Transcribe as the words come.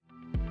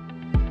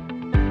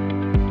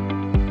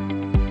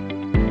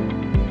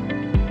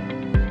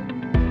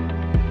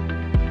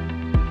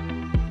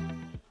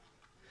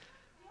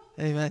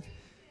Amen.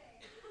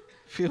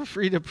 Feel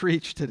free to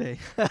preach today.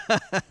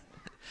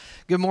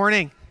 Good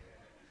morning.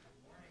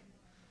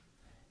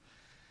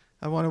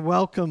 I want to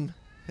welcome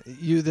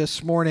you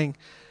this morning.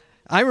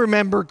 I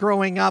remember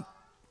growing up,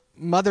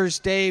 Mother's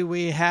Day,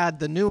 we had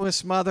the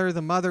newest mother,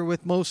 the mother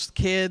with most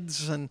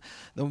kids, and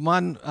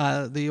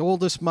the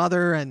oldest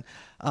mother, and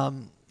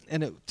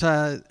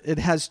it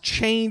has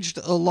changed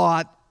a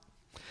lot.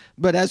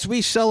 But as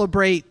we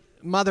celebrate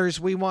mothers,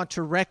 we want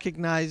to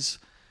recognize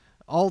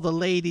all the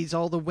ladies,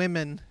 all the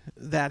women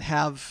that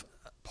have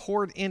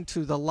poured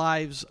into the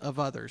lives of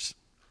others.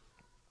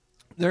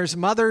 There's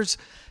mothers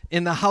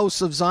in the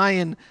house of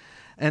Zion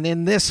and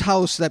in this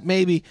house that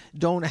maybe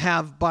don't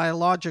have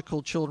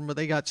biological children, but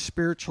they got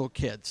spiritual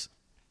kids.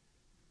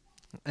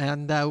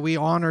 And we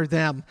honor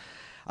them.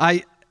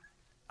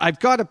 I've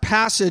got a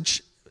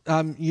passage,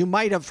 you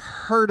might have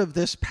heard of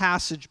this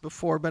passage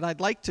before, but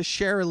I'd like to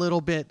share a little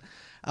bit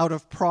out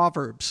of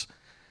Proverbs.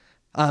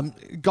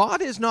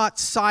 God is not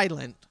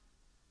silent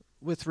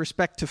with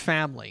respect to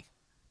family.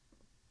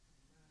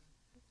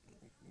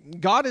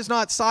 God is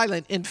not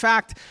silent. In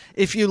fact,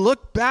 if you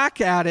look back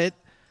at it,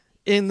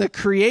 in the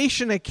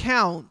creation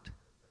account,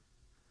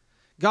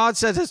 God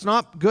says it's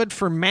not good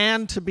for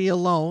man to be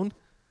alone.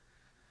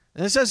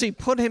 And it says he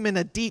put him in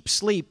a deep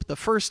sleep, the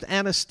first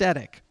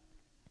anesthetic,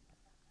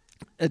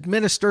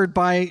 administered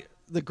by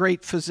the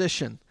great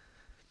physician.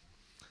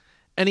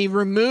 And he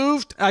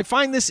removed, I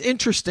find this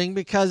interesting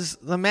because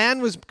the man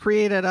was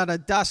created out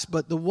of dust,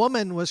 but the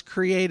woman was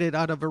created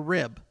out of a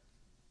rib.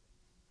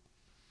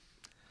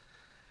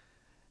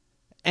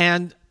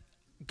 And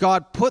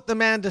God put the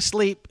man to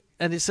sleep,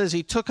 and it says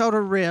he took out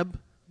a rib,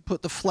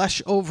 put the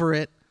flesh over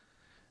it,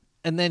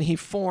 and then he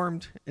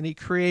formed and he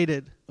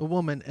created a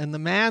woman. And the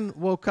man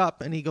woke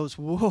up and he goes,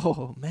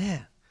 "Whoa,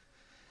 man."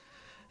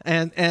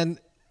 And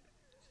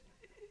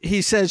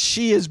he says,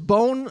 "She is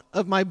bone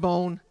of my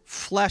bone,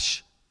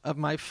 flesh of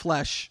my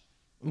flesh,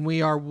 and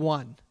we are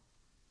one."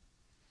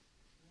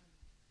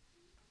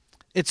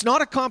 It's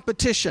not a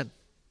competition.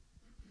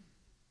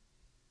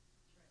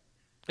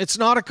 It's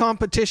not a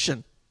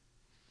competition.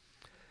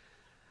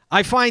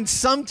 I find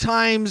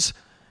sometimes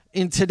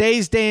in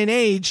today's day and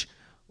age,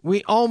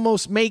 we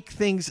almost make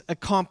things a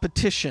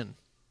competition.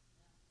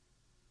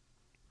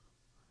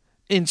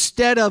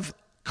 Instead of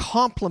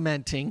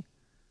complementing,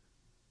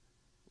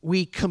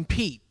 we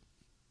compete.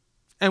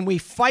 And we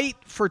fight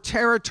for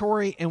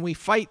territory, and we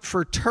fight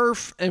for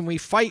turf, and we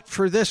fight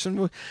for this.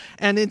 And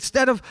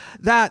instead of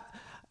that,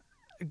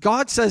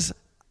 God says,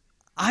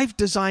 I've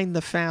designed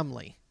the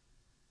family.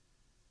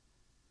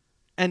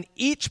 And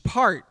each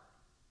part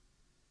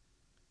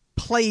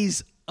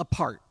plays a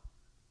part.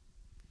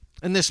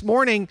 And this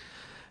morning,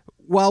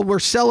 while we're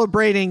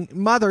celebrating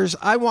mothers,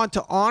 I want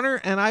to honor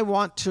and I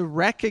want to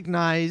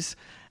recognize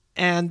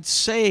and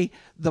say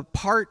the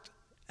part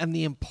and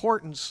the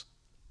importance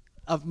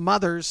of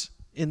mothers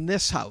in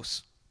this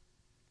house.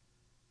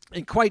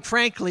 And quite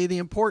frankly, the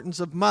importance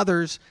of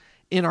mothers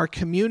in our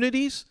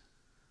communities,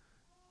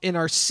 in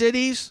our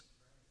cities,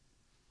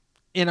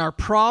 in our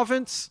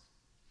province,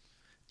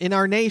 in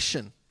our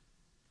nation.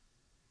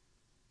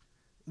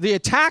 The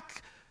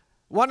attack,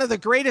 one of the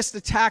greatest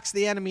attacks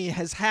the enemy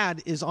has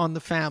had is on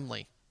the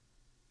family.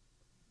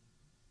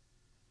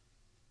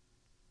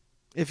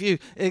 If you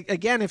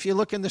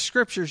look in the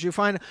scriptures, you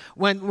find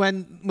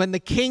when the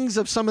kings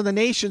of some of the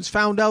nations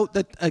found out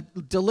that a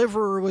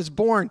deliverer was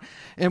born,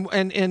 and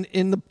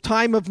in the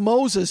time of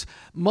Moses,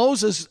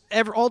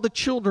 all the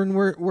children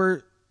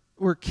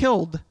were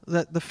killed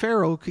that the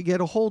Pharaoh could get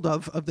a hold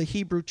of the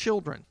Hebrew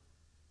children.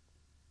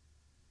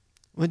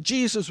 When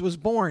Jesus was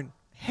born,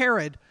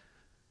 Herod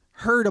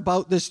heard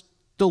about this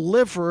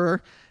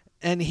deliverer,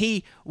 and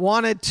he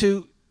wanted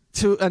to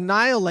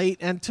annihilate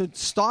and to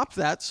stop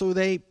that, so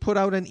they put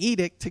out an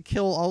edict to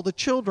kill all the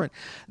children.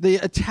 The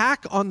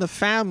attack on the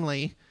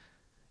family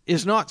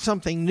is not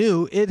something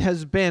new. It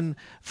has been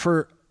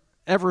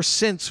ever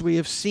since we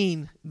have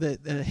seen the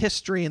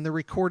history and the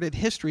recorded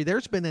history.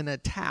 There's been an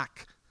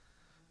attack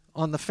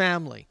on the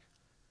family.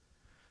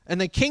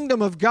 And the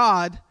kingdom of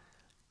God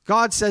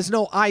says,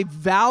 no, I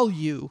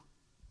value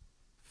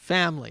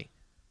family.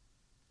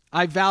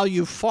 I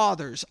value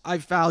fathers. I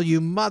value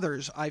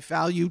mothers. I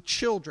value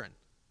children.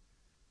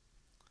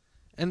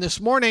 And this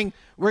morning,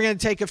 we're going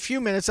to take a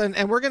few minutes,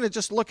 and we're going to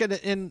just look at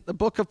it in the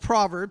book of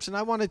Proverbs, and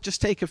I want to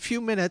just take a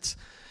few minutes,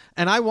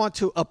 and I want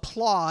to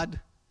applaud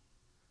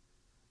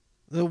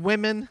the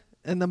women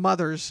and the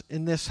mothers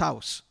in this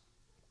house.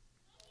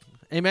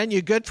 Amen?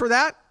 You good for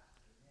that?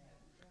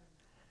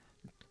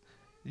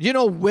 You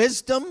know,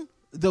 wisdom,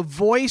 the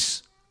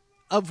voice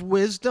of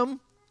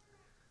wisdom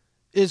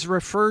is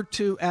referred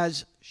to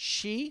as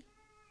she.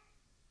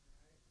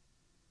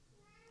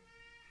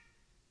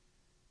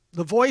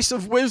 The voice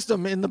of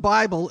wisdom in the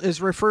Bible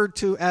is referred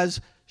to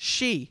as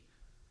she.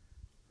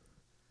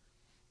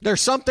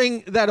 There's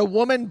something that a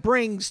woman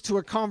brings to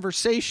a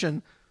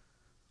conversation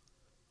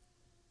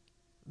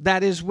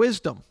that is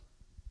wisdom.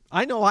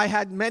 I know I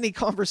had many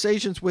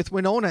conversations with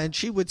Winona, and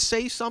she would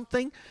say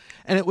something,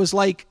 and it was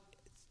like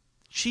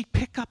she'd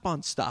pick up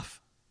on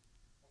stuff.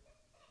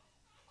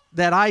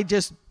 that I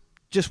just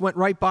went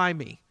right by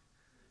me.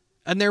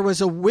 And there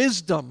was a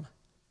wisdom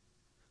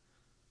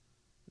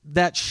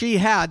that she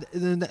had,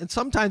 and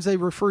sometimes they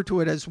refer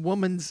to it as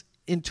woman's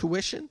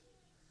intuition.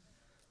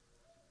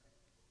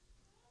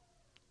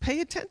 Pay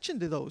attention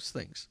to those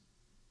things.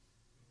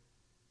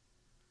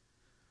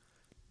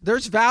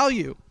 There's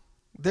value.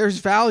 There's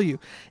value.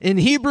 In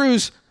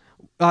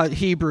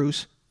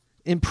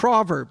in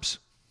Proverbs,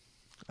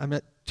 I'm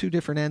at two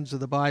different ends of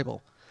the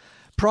Bible.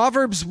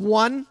 Proverbs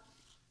 1,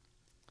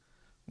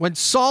 when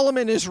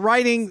Solomon is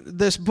writing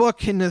this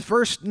book, in the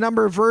first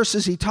number of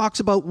verses, he talks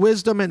about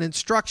wisdom and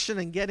instruction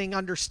and getting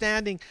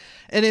understanding.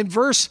 And in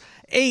verse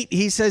 8,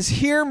 he says,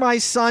 "Hear, my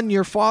son,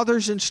 your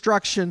father's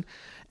instruction,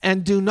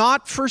 and do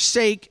not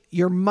forsake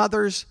your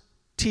mother's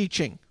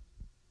teaching."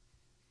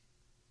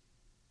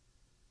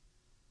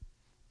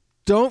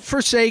 Don't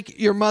forsake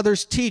your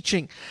mother's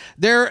teaching.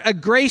 They're a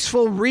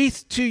graceful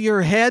wreath to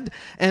your head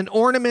and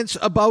ornaments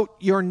about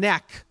your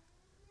neck.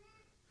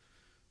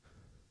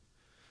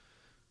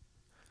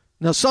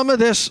 Now, some of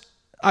this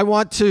I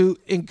want to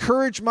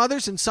encourage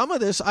mothers, and some of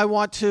this I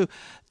want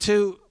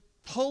to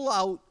pull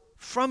out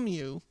from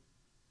you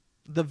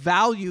the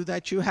value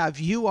that you have.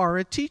 You are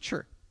a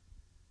teacher.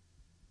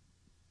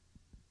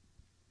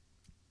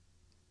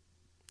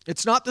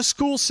 It's not the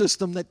school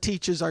system that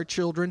teaches our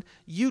children.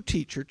 You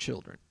teach your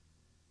children.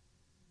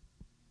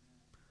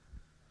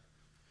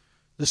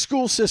 The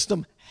school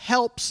system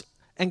helps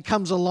and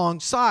comes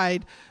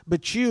alongside,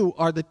 but you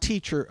are the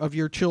teacher of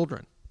your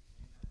children.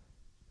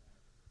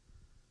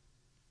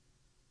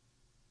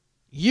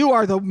 You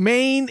are the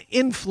main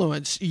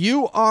influence.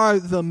 You are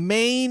the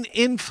main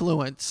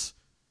influence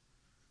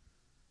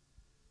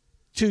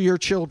to your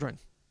children.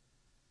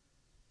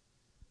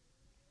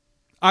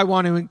 I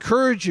want to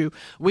encourage you.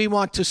 We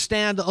want to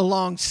stand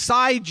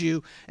alongside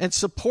you and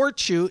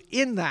support you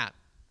in that.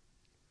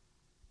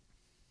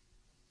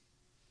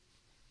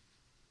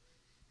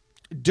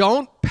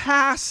 Don't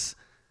pass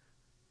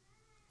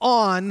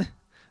on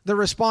the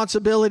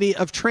responsibility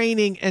of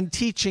training and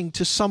teaching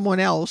to someone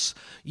else.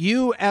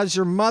 You as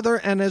your mother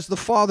and as the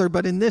father,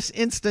 but in this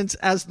instance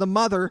as the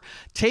mother,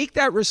 take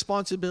that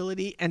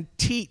responsibility and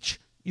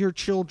teach your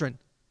children.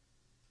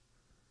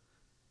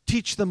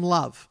 Teach them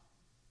love.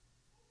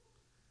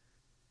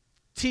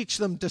 Teach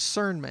them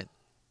discernment.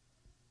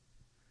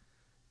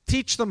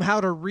 Teach them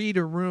how to read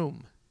a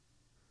room.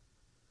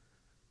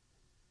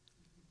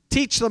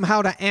 Teach them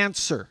how to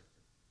answer.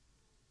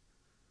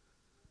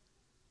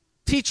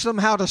 Teach them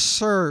how to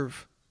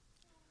serve.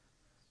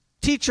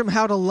 Teach them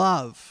how to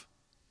love.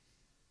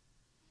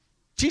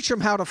 Teach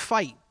them how to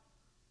fight.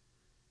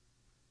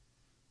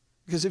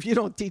 Because if you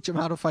don't teach them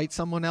how to fight,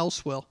 someone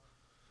else will.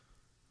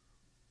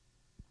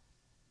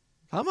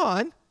 Come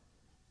on.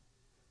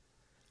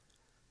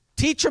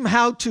 Teach them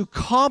how to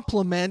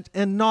complement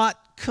and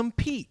not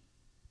compete.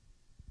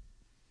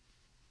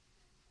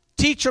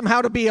 Teach them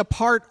how to be a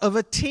part of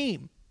a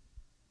team.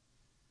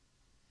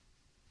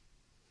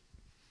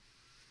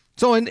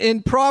 So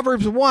in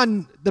Proverbs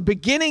 1, the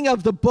beginning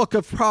of the book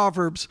of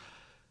Proverbs,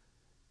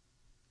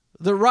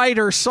 the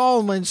writer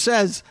Solomon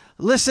says,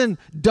 listen,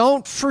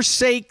 don't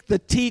forsake the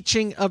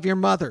teaching of your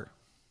mother.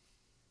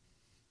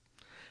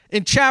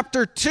 In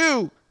chapter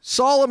 2,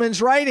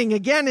 Solomon's writing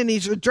again, and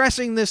he's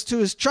addressing this to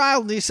his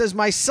child, and he says,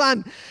 my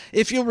son,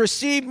 if you'll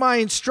receive my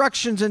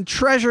instructions and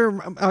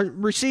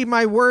receive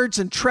my words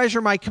and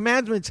treasure my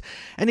commandments.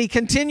 And he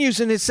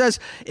continues, and it says,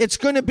 it's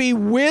going to be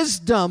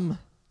wisdom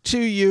to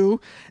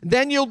you,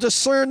 then you'll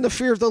discern the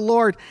fear of the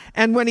Lord.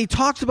 And when he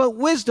talks about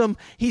wisdom,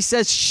 he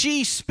says,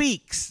 she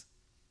speaks.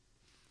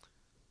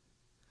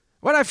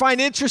 What I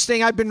find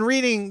interesting, I've been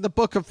reading the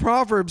book of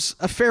Proverbs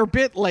a fair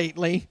bit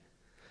lately,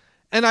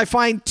 and I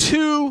find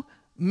two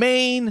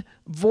main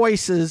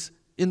voices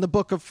in the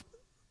book of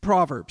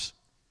Proverbs.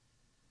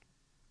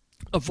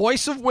 A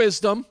voice of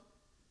wisdom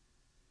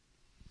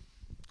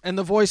and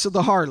the voice of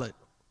the harlot,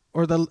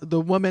 or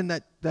the woman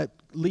that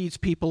leads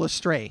people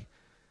astray.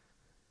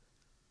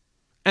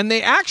 And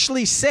they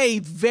actually say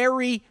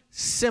very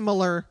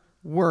similar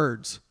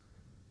words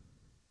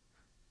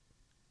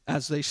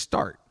as they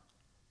start.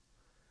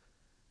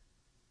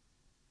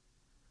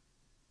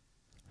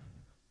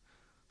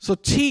 So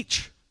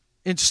teach,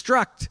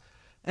 instruct,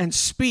 and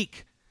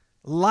speak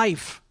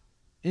life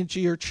into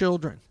your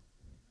children.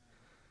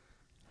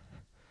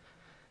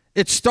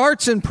 It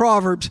starts in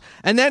Proverbs,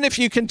 and then if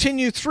you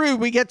continue through,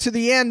 we get to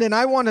the end, and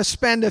I want to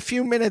spend a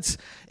few minutes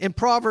in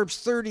Proverbs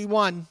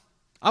 31.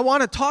 I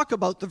want to talk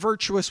about the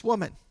virtuous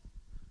woman.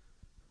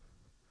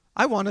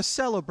 I want to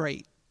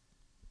celebrate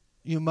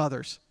you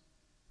mothers.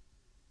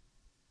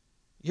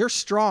 You're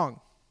strong.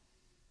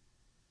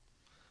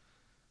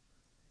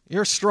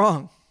 You're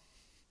strong.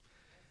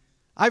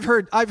 I've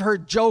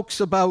heard jokes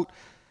about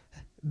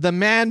the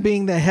man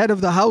being the head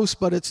of the house,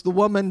 but it's the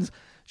woman,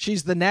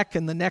 she's the neck,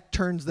 and the neck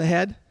turns the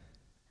head.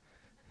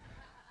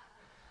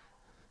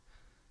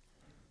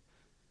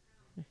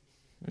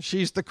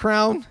 She's the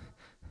crown.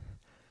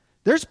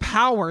 There's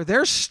power,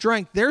 there's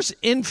strength, there's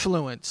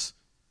influence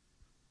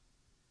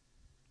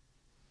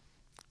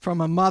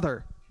from a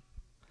mother.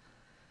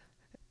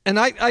 And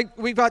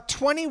we've got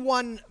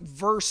 21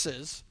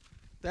 verses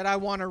that I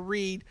want to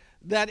read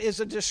that is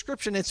a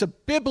description. It's a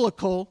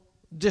biblical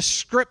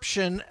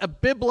description, a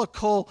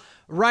biblical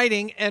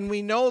writing, and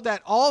we know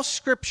that all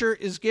Scripture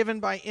is given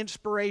by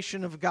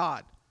inspiration of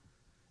God.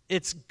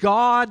 It's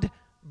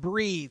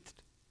God-breathed.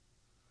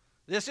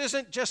 This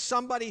isn't just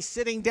somebody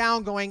sitting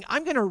down going,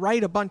 I'm going to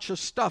write a bunch of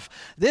stuff.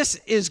 This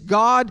is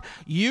God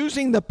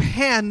using the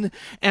pen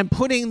and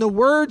putting the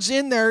words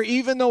in there,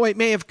 even though it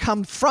may have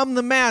come from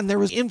the man. There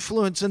was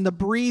influence in the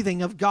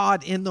breathing of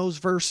God in those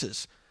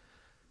verses.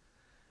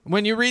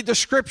 When you read the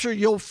Scripture,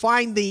 you'll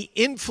find the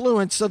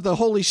influence of the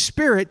Holy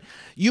Spirit.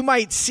 You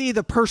might see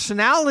the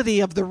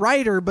personality of the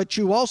writer, but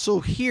you also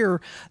hear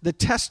the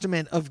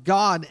testament of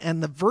God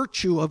and the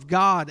virtue of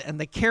God and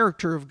the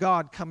character of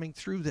God coming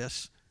through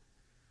this.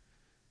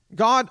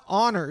 God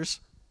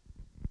honors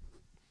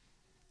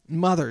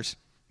mothers.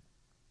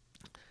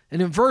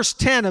 And in verse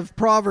 10 of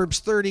Proverbs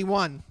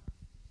 31,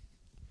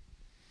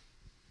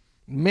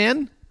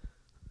 men,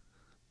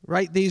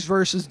 write these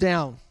verses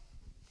down.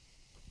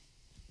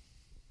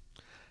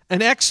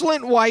 An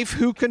excellent wife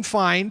who can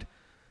find,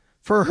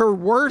 for her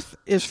worth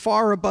is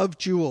far above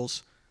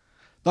jewels.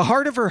 The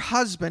heart of her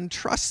husband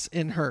trusts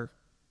in her,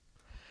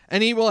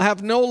 and he will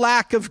have no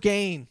lack of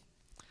gain.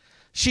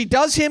 She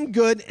does him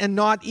good and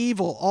not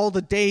evil all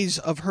the days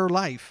of her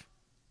life.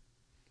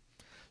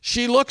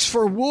 She looks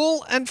for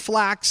wool and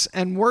flax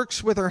and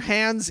works with her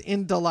hands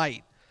in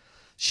delight.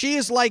 She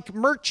is like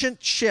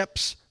merchant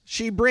ships.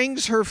 She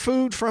brings her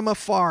food from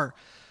afar.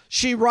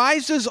 She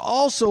rises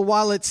also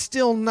while it's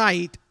still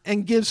night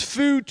and gives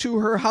food to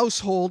her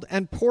household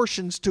and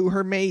portions to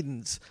her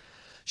maidens.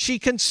 She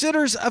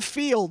considers a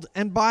field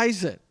and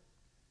buys it.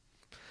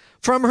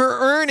 From her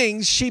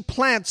earnings she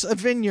plants a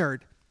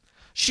vineyard.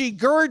 She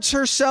girds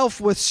herself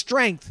with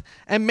strength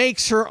and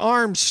makes her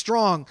arms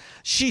strong.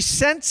 She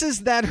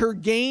senses that her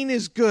gain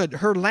is good.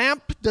 Her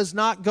lamp does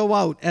not go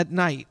out at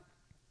night.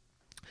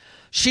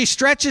 She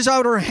stretches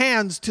out her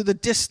hands to the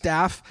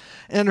distaff,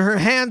 and her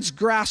hands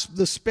grasp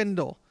the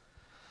spindle.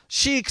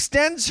 She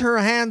extends her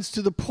hands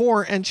to the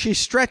poor, and she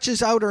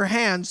stretches out her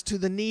hands to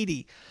the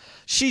needy.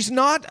 She's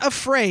not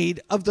afraid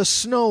of the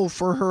snow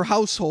for her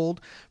household,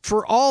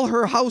 for all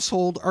her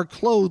household are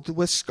clothed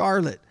with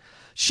scarlet.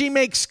 She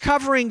makes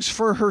coverings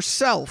for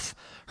herself.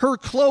 Her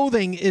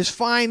clothing is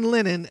fine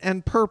linen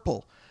and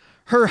purple.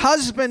 Her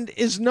husband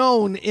is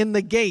known in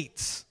the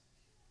gates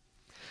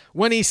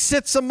when he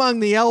sits among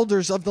the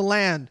elders of the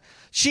land.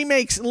 She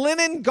makes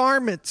linen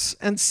garments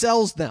and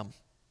sells them,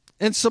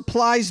 and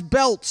supplies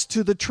belts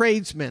to the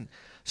tradesmen.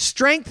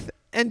 Strength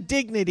and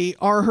dignity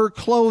are her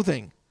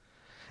clothing,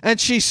 and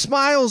she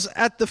smiles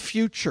at the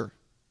future.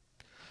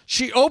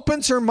 She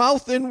opens her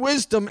mouth in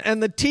wisdom,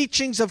 and the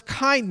teachings of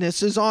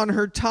kindness is on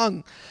her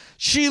tongue.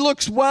 She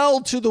looks well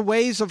to the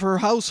ways of her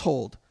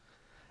household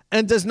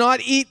and does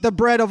not eat the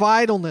bread of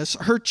idleness.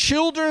 Her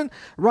children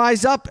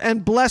rise up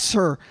and bless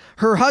her,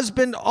 her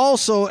husband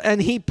also,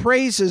 and he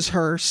praises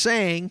her,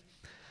 saying,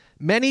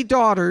 many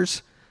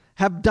daughters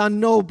have done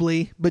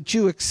nobly, but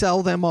you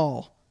excel them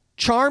all.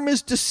 Charm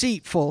is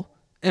deceitful,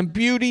 and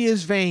beauty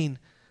is vain,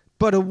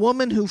 but a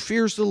woman who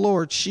fears the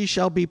Lord, she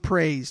shall be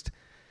praised.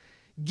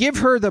 Give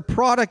her the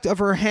product of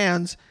her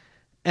hands,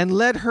 and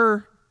let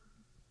her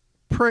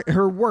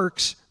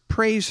works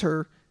praise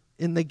her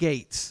in the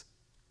gates.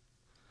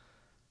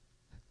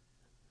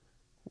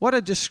 What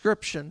a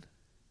description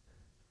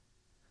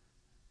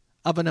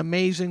of an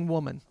amazing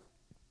woman.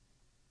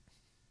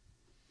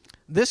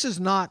 This is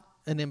not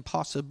an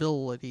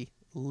impossibility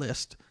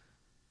list.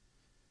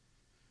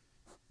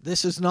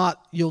 This is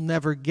not, you'll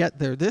never get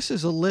there. This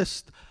is a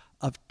list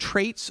of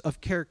traits, of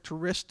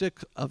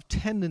characteristics, of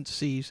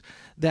tendencies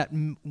that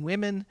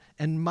women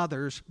and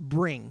mothers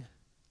bring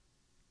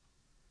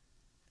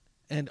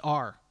and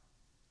are.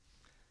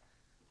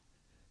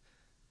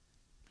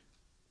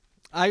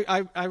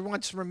 I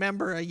once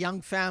remember a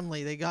young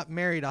family. They got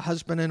married, a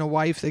husband and a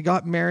wife. They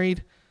got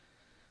married,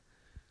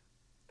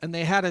 and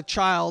they had a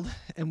child,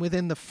 and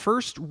within the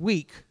first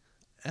week,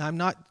 and I'm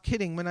not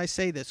kidding when I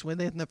say this,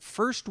 within the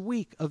first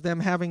week of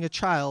them having a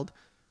child,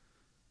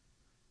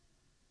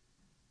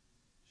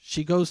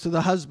 she goes to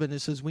the husband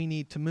and says, we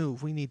need to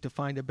move. We need to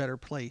find a better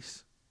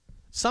place.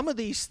 Some of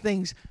these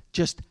things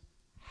just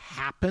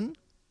happen.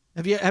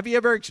 Have you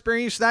ever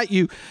experienced that?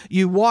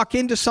 You walk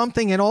into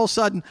something and all of a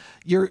sudden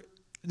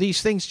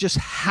these things just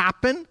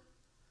happen?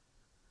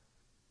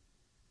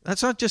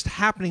 That's not just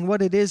happening.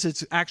 What it is,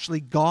 it's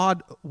actually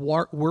God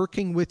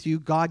working with you,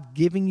 God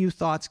giving you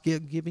thoughts,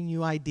 giving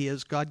you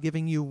ideas, God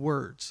giving you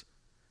words.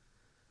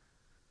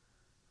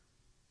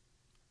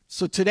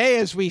 So today,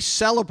 as we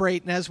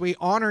celebrate and as we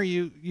honor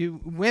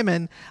you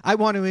women, I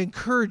want to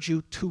encourage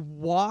you to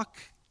walk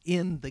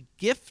in the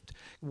gift,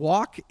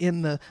 walk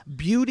in the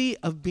beauty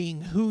of being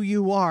who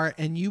you are,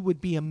 and you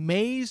would be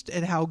amazed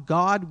at how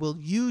God will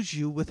use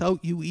you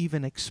without you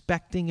even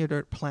expecting it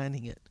or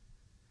planning it.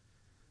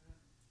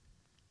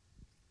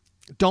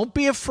 Don't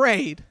be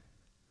afraid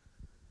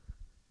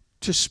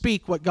to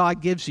speak what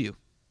God gives you.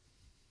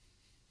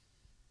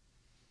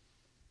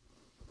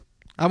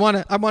 I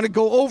want to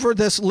go over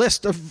this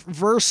list of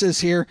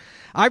verses here.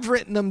 I've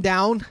written them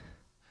down.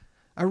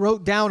 I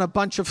wrote down a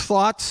bunch of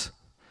thoughts.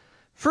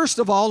 First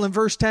of all, in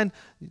verse 10,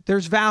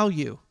 there's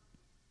value.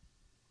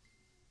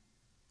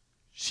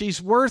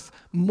 She's worth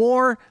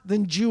more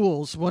than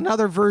jewels. One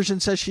other version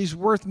says she's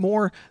worth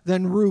more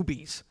than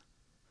rubies.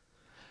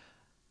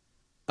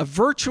 A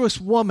virtuous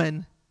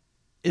woman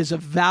is a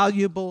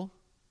valuable,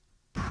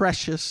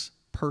 precious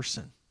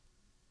person.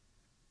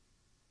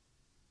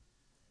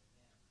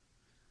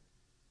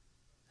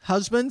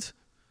 Husbands,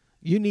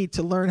 you need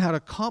to learn how to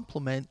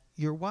compliment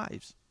your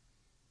wives.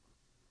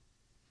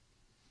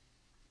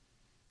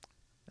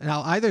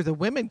 Now, either the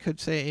women could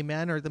say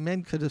amen or the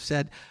men could have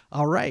said,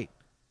 all right,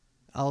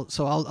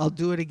 I'll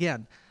do it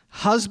again.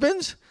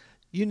 Husbands,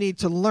 you need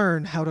to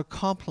learn how to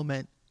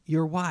compliment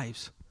your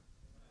wives.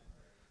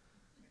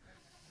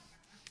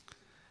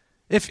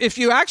 If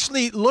you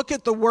actually look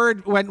at the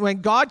word,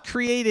 when God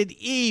created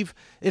Eve,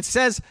 it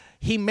says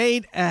he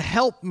made a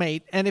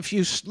helpmate. And if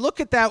you look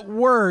at that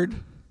word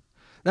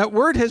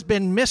has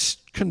been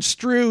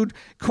misconstrued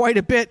quite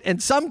a bit.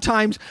 And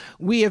sometimes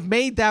we have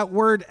made that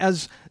word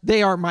as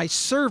they are my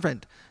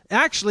servant.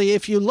 Actually,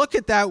 if you look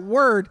at that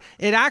word,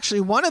 it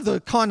actually, one of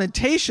the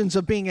connotations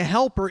of being a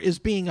helper is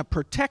being a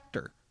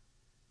protector.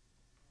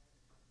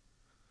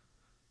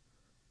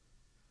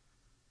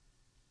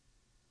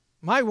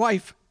 My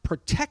wife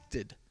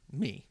protected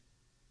me.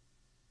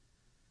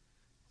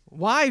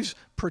 Wives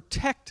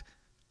protect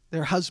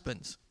their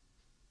husbands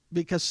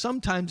because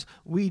sometimes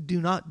we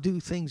do not do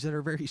things that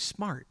are very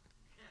smart.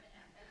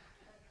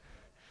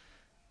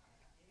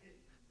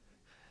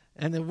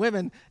 And the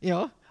women,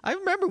 I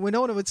remember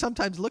Winona would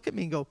sometimes look at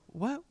me and go,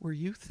 "What were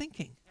you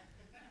thinking?"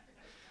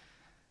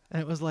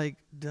 And it was like,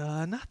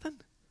 nothing.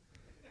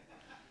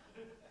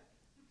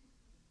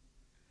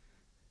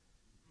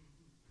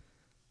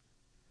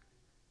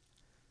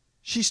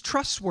 She's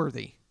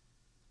trustworthy.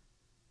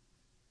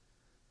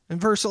 In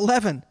verse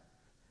 11,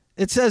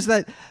 it says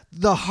that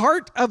the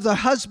heart of the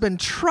husband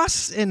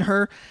trusts in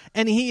her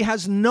and he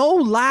has no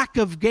lack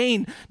of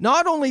gain.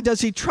 Not only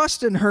does he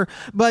trust in her,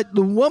 but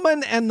the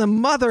woman and the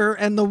mother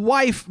and the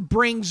wife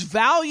brings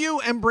value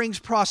and brings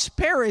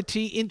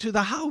prosperity into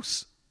the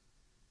house.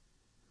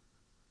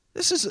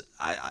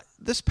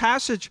 This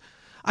passage,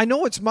 I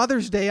know it's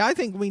Mother's Day. I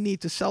think we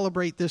need to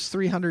celebrate this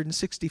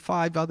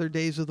 365 other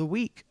days of the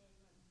week,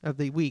 of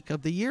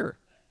the year.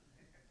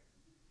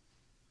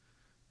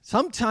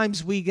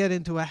 Sometimes we get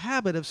into a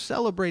habit of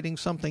celebrating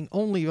something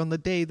only on the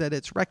day that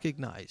it's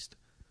recognized.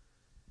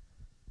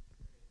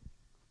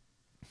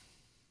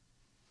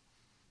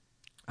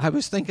 I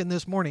was thinking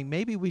this morning,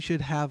 maybe we should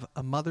have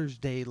a Mother's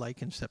Day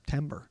like in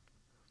September.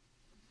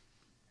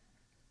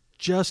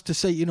 Just to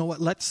say, you know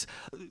what,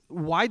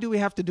 why do we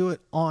have to do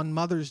it on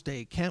Mother's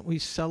Day? Can't we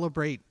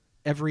celebrate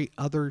every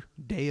other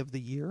day of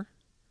the year?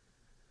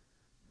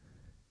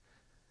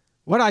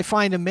 What I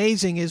find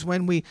amazing is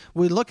when we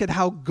look at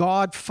how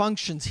God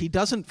functions, he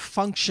doesn't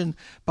function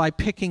by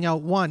picking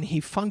out one. He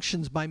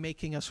functions by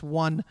making us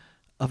one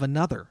of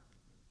another.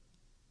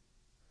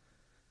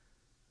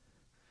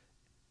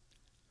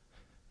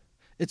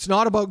 It's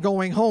not about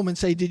going home and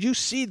say, "Did you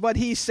see what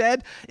he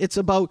said?" It's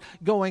about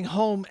going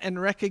home and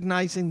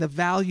recognizing the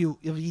value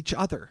of each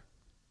other.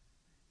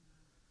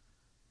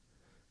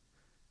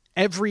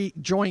 Every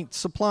joint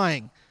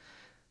supplying.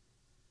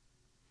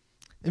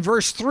 In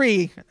verse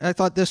 3, I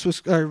thought this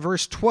was,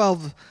 verse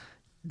 12,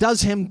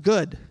 does him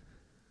good.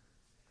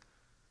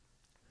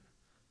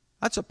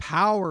 That's a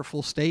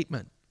powerful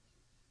statement.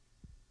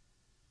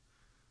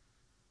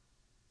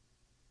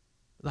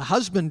 The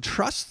husband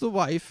trusts the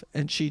wife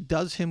and she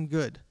does him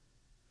good.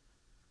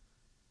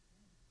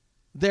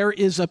 There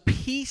is a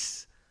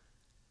peace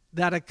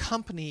that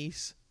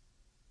accompanies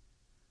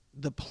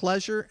the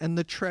pleasure and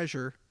the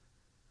treasure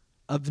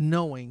of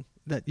knowing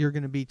that you're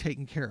going to be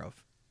taken care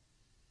of.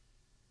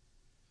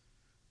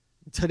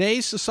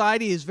 Today's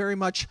society is very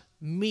much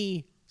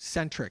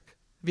me-centric.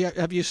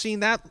 Have you seen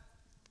that?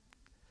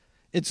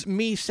 It's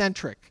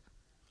me-centric.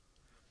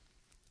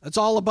 It's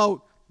all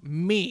about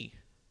me.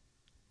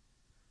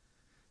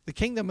 The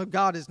kingdom of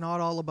God is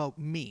not all about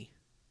me.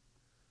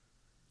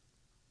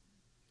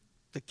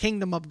 The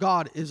kingdom of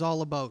God is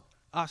all about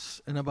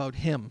us and about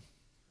him.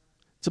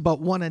 It's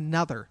about one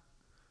another.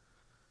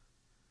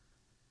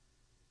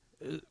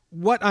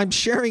 What I'm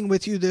sharing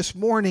with you this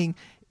morning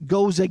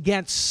goes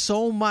against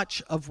so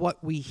much of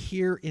what we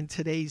hear in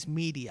today's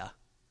media,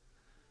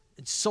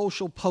 in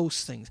social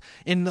postings,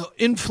 in the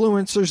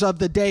influencers of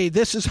the day.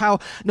 This is how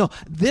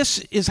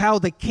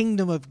the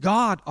kingdom of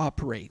God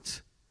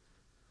operates.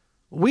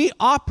 We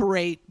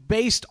operate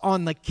based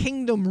on the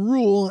kingdom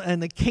rule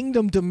and the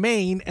kingdom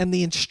domain and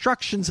the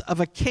instructions of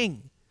a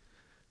king.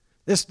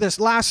 This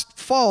last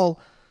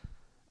fall,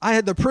 I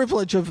had the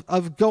privilege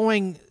of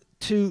going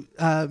to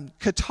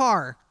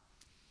Qatar.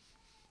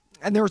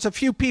 And there was a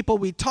few people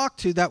we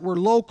talked to that were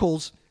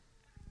locals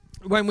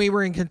when we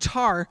were in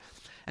Qatar.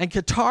 And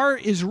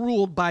Qatar is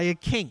ruled by a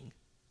king.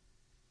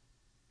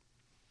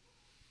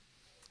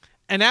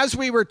 And as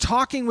we were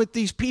talking with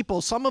these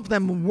people, some of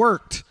them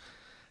worked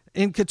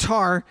in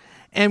Qatar,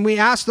 and we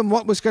asked them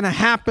what was going to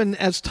happen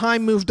as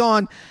time moved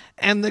on.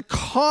 And the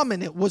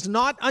common, it was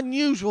not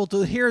unusual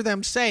to hear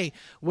them say,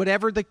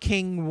 whatever the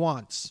king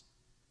wants.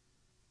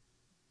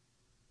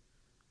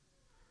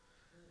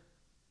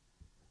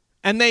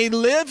 And they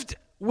lived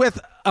with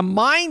a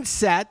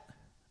mindset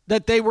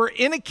that they were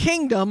in a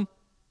kingdom,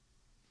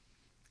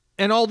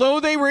 and although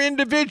they were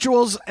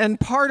individuals and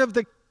part of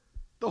the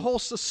whole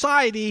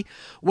society,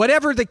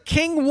 whatever the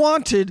king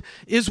wanted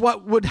is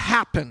what would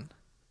happen.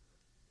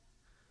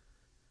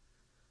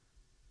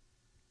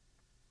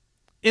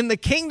 In the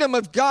kingdom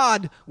of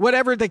God,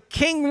 whatever the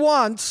king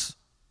wants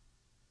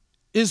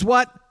is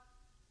what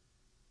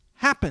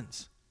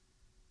happens.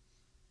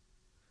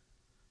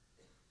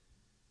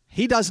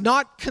 He does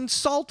not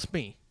consult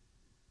me.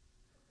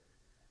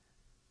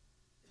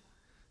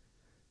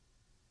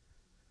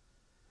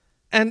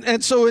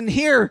 And so in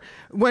here,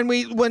 when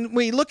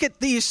we look at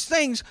these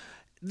things,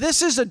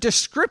 this is a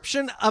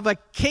description of a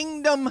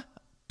kingdom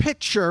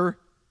picture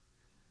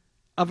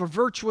of a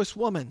virtuous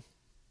woman.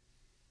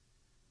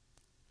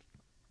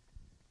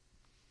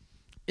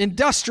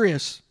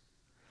 Industrious.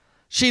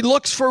 She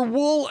looks for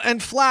wool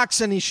and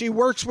flax, and she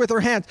works with her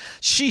hands.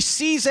 She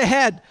sees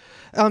ahead.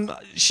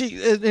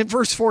 In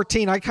verse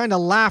 14, I kind of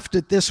laughed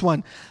at this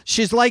one.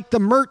 She's like the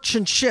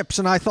merchant ships,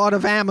 and I thought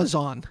of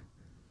Amazon.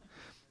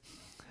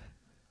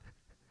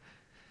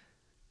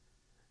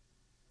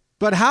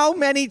 But how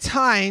many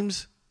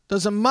times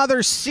does a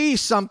mother see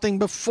something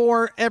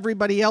before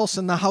everybody else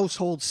in the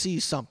household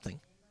sees something?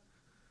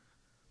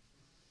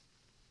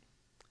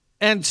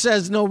 And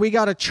says, no, we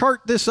got to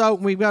chart this out,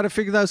 and we've got to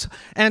figure this.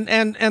 And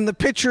the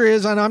picture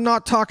is, and I'm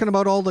not talking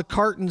about all the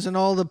cartons and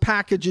all the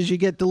packages you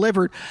get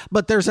delivered,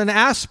 but there's an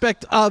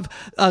aspect of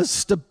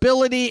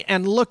stability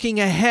and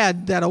looking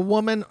ahead that a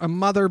woman, a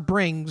mother,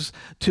 brings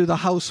to the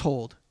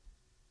household.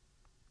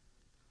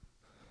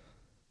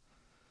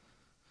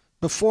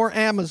 Before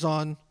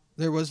Amazon,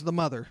 there was the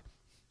mother.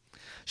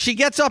 She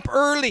gets up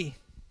early.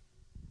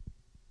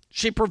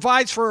 She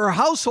provides for her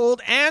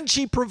household, and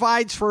she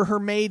provides for her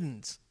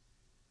maidens.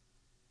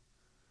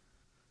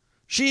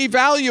 She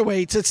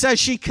evaluates. It says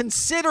she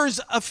considers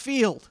a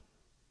field.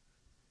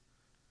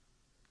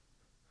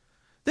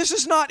 This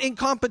is not in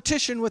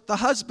competition with the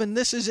husband.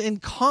 This is in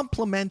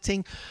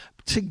complementing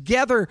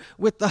together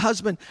with the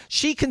husband.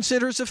 She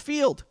considers a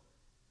field.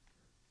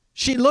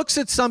 She looks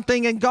at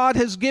something, and God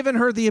has given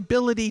her the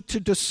ability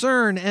to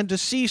discern and to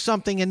see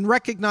something and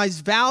recognize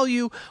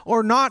value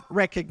or not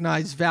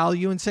recognize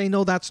value and say,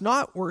 no, that's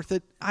not worth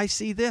it. I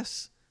see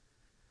this.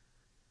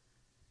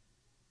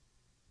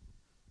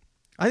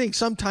 I think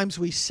sometimes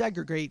we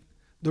segregate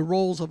the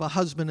roles of a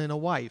husband and a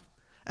wife.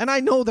 And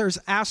I know there's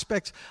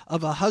aspects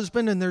of a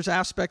husband and there's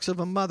aspects of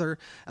a mother,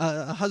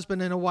 a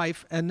husband and a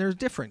wife, and they're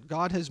different.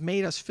 God has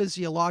made us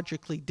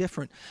physiologically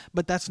different.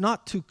 But that's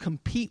not to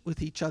compete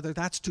with each other.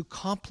 That's to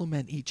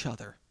complement each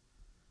other.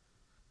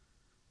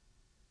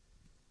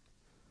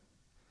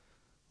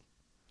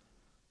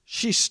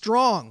 She's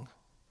strong.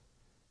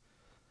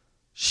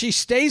 She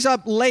stays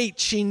up late.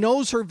 She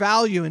knows her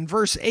value. In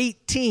verse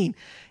 18,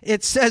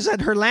 it says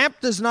that her lamp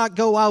does not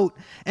go out,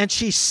 and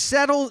she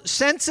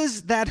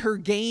senses that her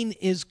gain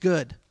is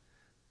good.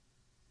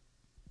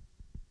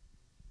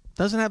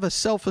 Doesn't have a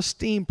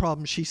self-esteem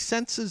problem. She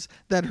senses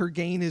that her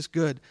gain is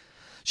good.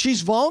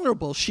 She's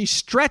vulnerable. She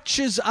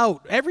stretches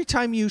out. Every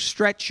time you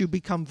stretch, you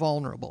become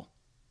vulnerable.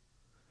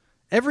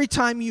 Every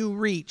time you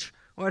reach,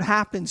 what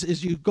happens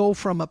is you go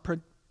from a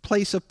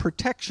place of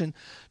protection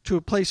to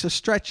a place of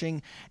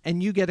stretching,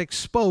 and you get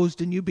exposed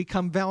and you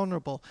become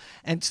vulnerable.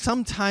 And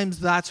sometimes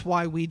that's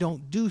why we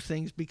don't do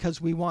things,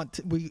 because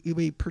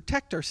we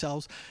protect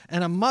ourselves.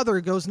 And a mother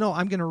goes, no,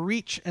 I'm going to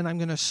reach and I'm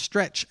going to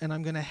stretch and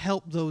I'm going to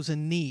help those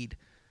in need.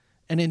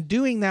 And in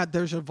doing that,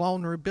 there's a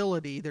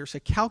vulnerability, there's a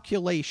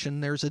calculation,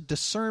 there's a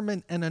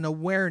discernment and an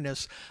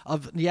awareness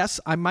of, yes,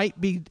 I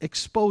might be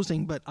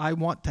exposing, but I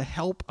want to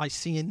help. I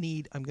see a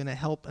need. I'm going to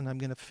help, and I'm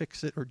going to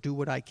fix it or do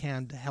what I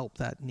can to help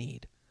that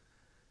need.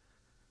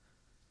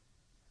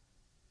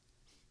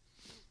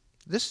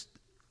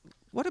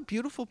 What a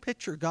beautiful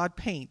picture God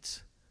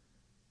paints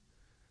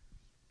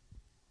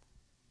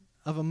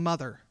of a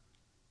mother,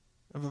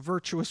 of a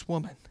virtuous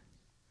woman.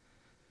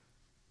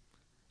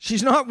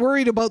 She's not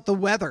worried about the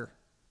weather.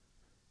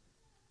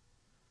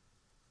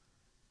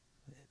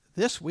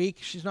 This week,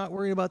 she's not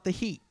worried about the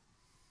heat.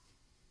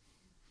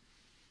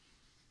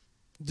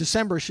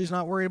 December, she's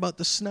not worried about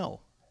the snow.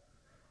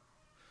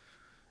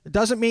 It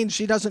doesn't mean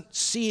she doesn't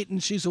see it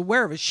and she's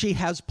aware of it. She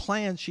has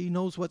plans. She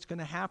knows what's going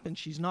to happen.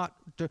 She's not.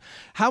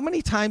 How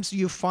many times do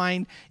you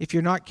find, if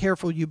you're not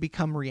careful, you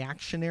become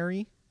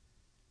reactionary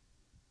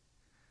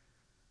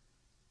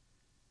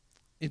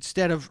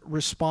instead of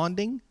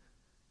responding?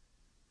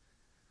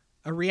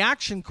 A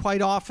reaction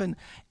quite often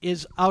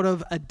is out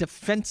of a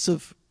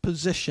defensive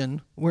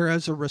position,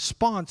 whereas a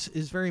response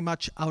is very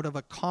much out of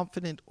a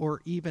confident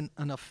or even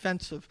an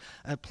offensive,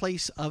 a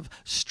place of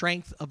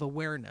strength of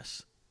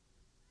awareness.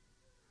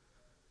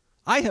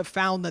 I have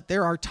found that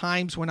there are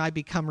times when I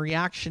become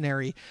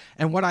reactionary,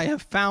 and what I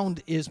have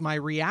found is my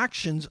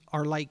reactions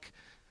are like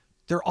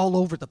They're all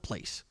over the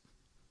place.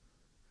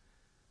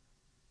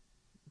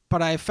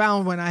 But I have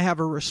found when I have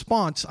a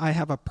response, I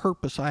have a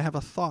purpose, I have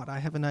a thought, I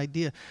have an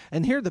idea.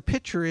 And here the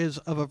picture is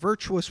of a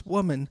virtuous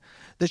woman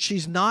that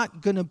she's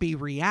not going to be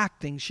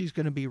reacting, she's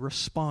going to be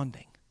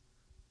responding.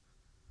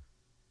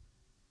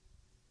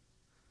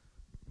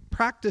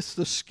 Practice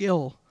the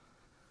skill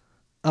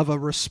of a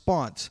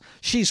response.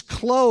 She's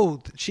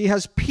clothed, she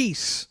has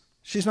peace.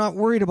 She's not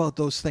worried about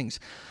those things.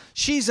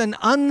 She's an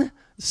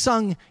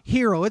unsung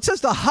hero. It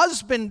says the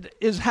husband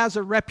has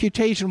a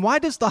reputation. Why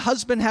does the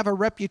husband have a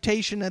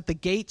reputation at the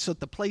gates, at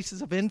the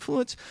places of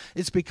influence?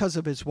 It's because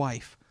of his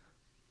wife.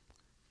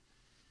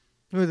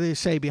 What do they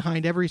say?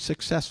 Behind every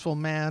successful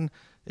man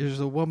is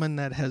a woman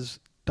that has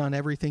done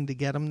everything to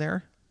get him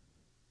there.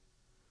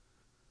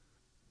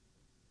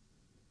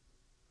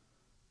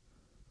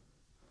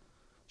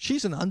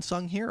 She's an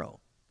unsung hero.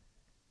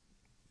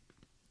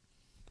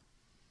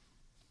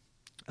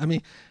 I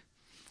mean,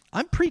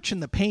 I'm preaching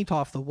the paint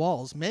off the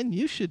walls. Men,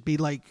 you should be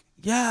like,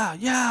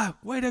 yeah,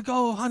 way to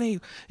go, honey.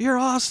 You're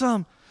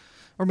awesome.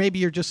 Or maybe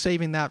you're just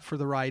saving that for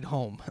the ride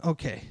home.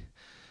 Okay.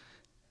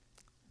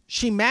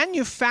 She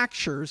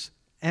manufactures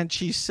and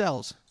she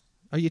sells.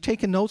 Are you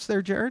taking notes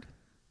there, Jared?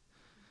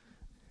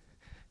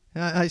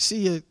 I see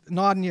you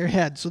nodding your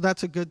head, so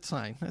that's a good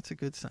sign. That's a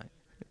good sign.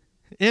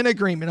 In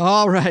agreement.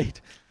 All right.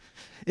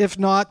 If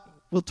not,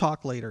 we'll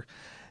talk later.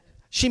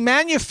 She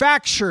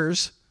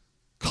manufactures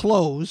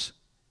clothes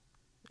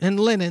and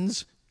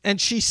linens,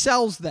 and she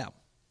sells them.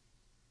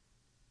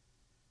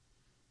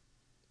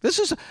 This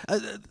is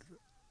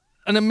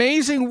an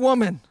amazing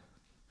woman.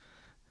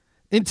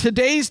 In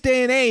today's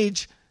day and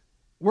age,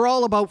 we're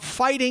all about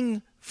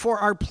fighting for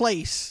our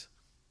place,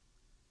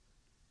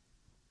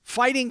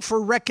 fighting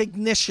for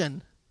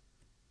recognition,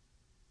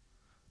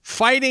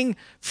 fighting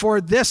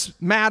for this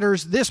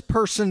matters, this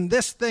person,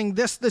 this thing,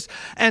 this,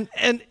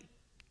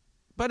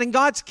 but in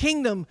God's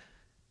kingdom,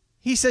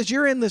 He says,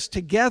 you're in this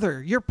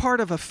together. You're part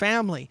of a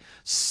family.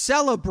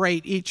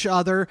 Celebrate each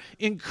other,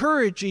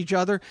 encourage each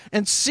other,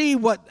 and see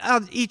what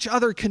each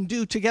other can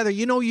do together.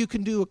 You know you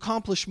can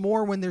accomplish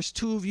more when there's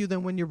two of you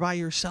than when you're by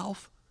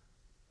yourself.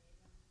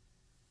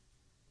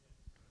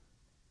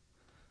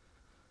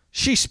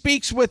 She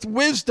speaks with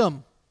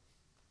wisdom.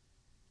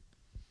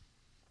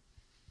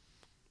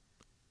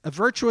 A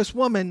virtuous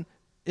woman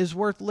is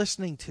worth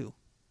listening to.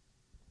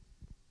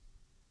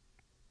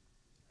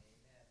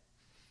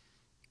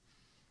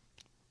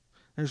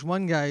 There's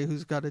one guy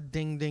who's got a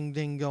ding, ding,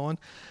 ding going.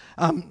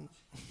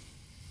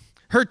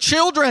 Her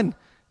children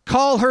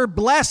call her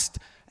blessed,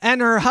 and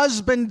her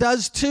husband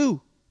does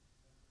too.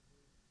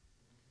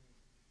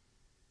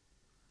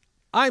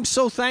 I'm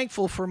so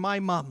thankful for my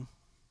mom.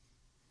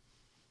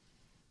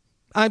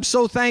 I'm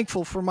so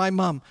thankful for my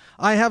mom.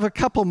 I have a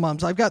couple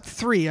moms. I've got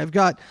three. I've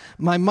got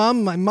my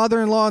mom, my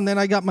mother-in-law, and then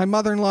I got my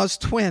mother-in-law's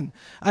twin.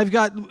 I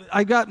got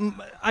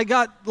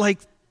like,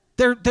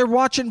 they're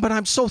watching, but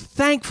I'm so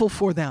thankful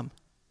for them.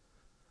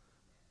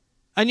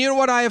 And you know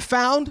what I have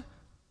found?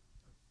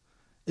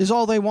 Is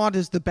all they want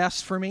is the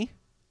best for me.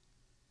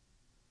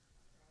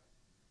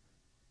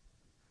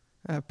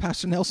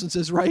 Pastor Nelson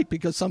says right,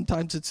 because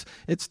sometimes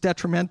it's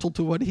detrimental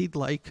to what he'd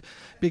like,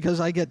 because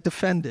I get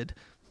defended.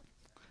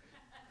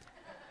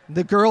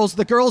 The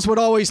girls would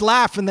always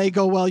laugh and they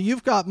go, well,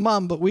 you've got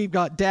mom, but we've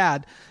got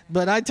dad.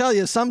 But I tell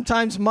you,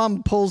 sometimes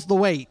mom pulls the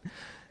weight.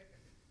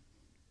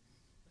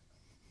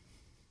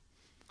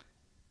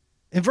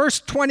 In verse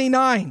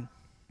 29,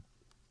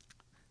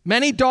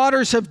 many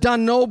daughters have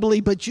done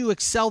nobly, but you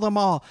excel them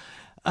all.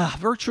 A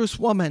virtuous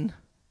woman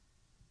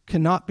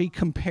cannot be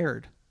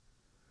compared.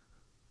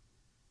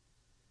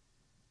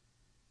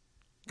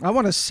 I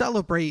want to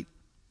celebrate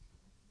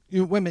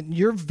you women.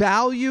 Your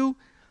value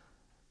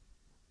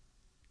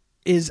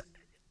is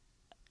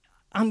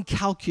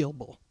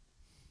uncalculable.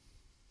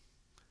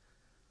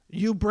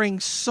 You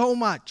bring so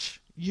much.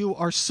 You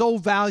are so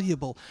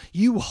valuable.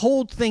 You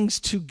hold things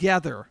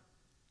together.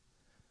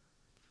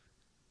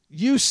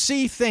 You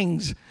see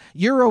things.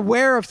 You're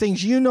aware of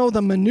things. You know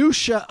the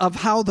minutia of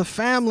how the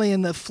family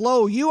and the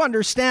flow. You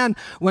understand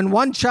when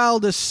one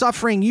child is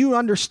suffering. You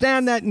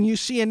understand that, and you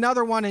see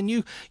another one, and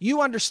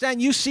you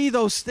understand. You see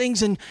those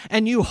things, and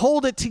you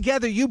hold it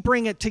together. You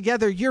bring it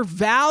together. Your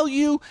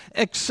value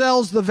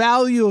excels the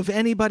value of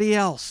anybody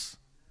else.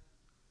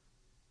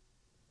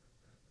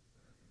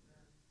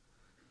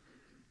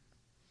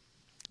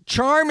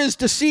 Charm is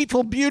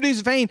deceitful, beauty is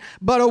vain,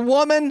 but a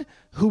woman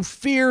who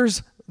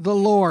fears the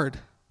Lord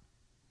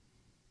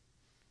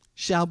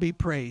shall be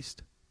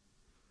praised.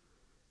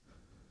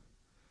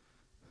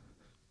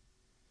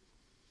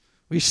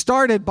 We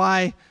started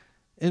by,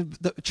 in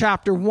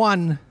chapter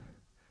 1,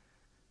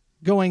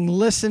 going,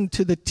 listen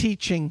to the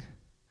teaching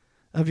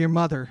of your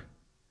mother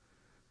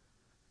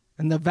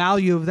and the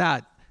value of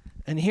that.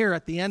 And here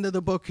at the end of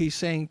the book, he's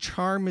saying,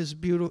 charm is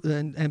beautiful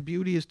and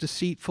beauty is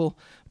deceitful,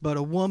 but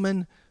a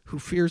woman who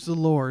fears the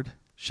Lord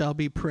shall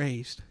be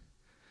praised.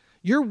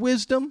 Your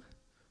wisdom,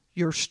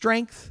 your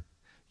strength,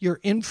 your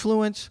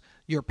influence,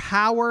 your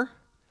power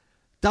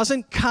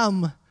doesn't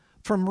come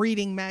from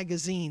reading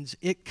magazines.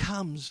 It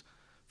comes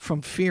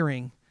from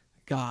fearing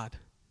God.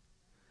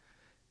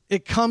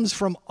 It comes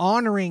from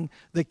honoring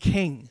the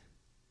King.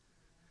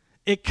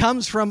 It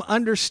comes from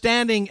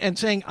understanding and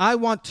saying, I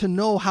want to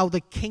know how the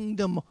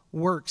kingdom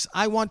works.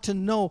 I want to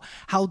know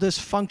how this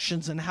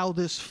functions and how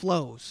this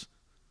flows.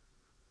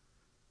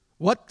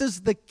 What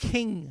does the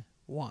King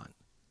want?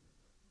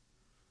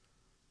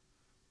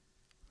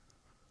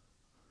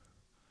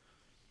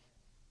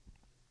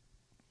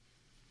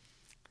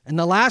 And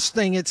the last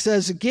thing it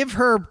says, give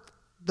her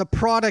the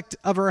product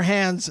of her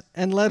hands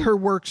and let her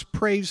works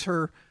praise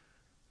her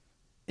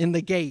in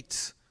the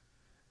gates.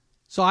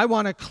 So I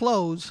want to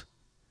close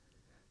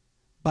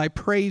by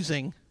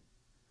praising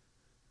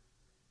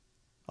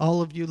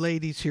all of you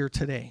ladies here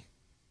today.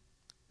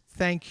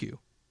 Thank you.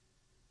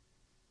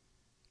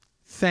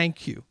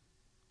 Thank you.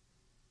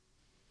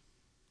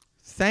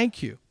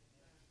 Thank you.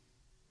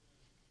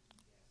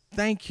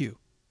 Thank you.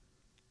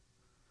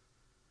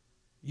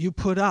 You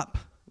put up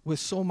with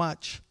so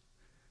much,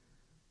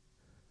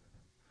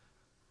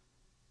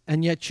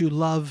 and yet you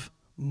love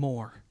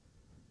more.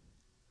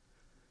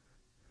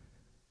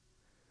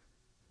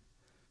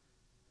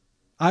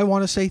 I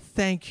want to say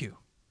thank you.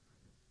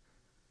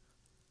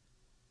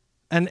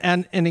 And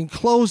in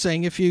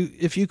closing, if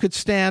you could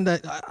stand,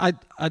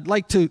 I'd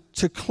like to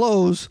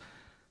close.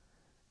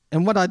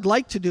 And what I'd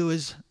like to do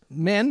is,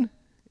 men,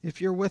 if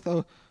you're with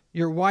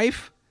your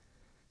wife,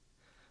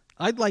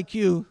 I'd like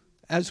you,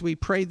 as we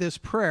pray this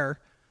prayer,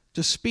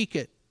 to speak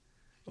it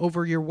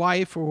over your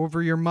wife or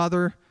over your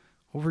mother,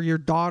 over your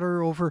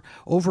daughter,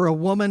 over a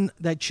woman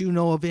that you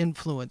know of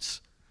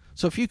influence.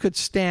 So if you could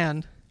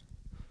stand.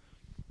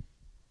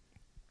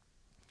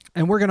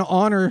 And we're going to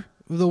honor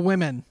the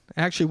women.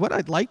 Actually, what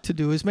I'd like to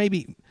do is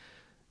maybe,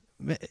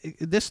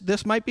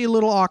 this might be a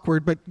little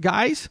awkward, but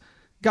guys,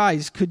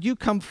 could you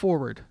come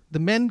forward? The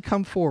men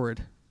come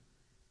forward.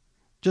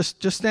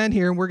 Just stand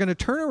here, and we're going to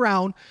turn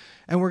around,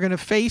 and we're going to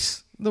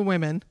face the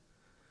women,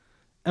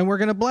 and we're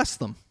going to bless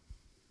them.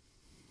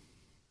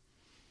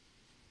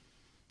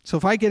 So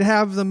if I could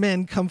have the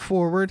men come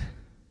forward.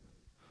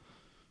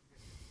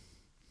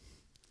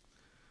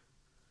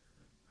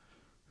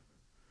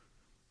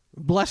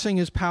 Blessing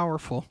is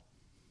powerful.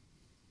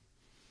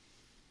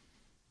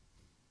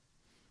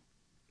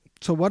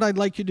 So what I'd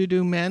like you to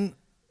do, men,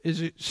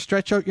 is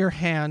stretch out your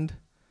hand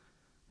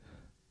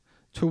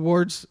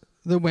towards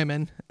the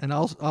women, and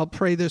I'll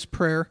pray this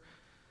prayer,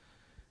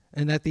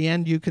 and at the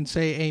end you can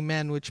say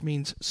amen, which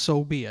means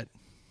so be it.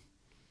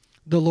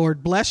 The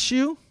Lord bless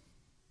you.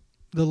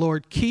 The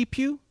Lord keep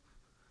you.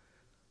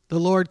 The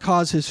Lord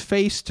cause his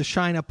face to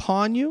shine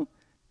upon you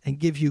and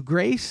give you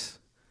grace.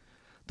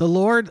 The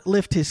Lord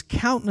lift his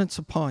countenance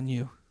upon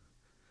you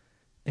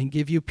and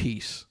give you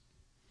peace.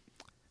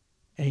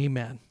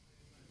 Amen.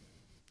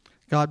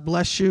 God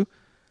bless you.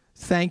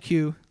 Thank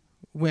you,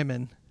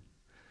 women,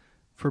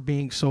 for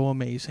being so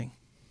amazing.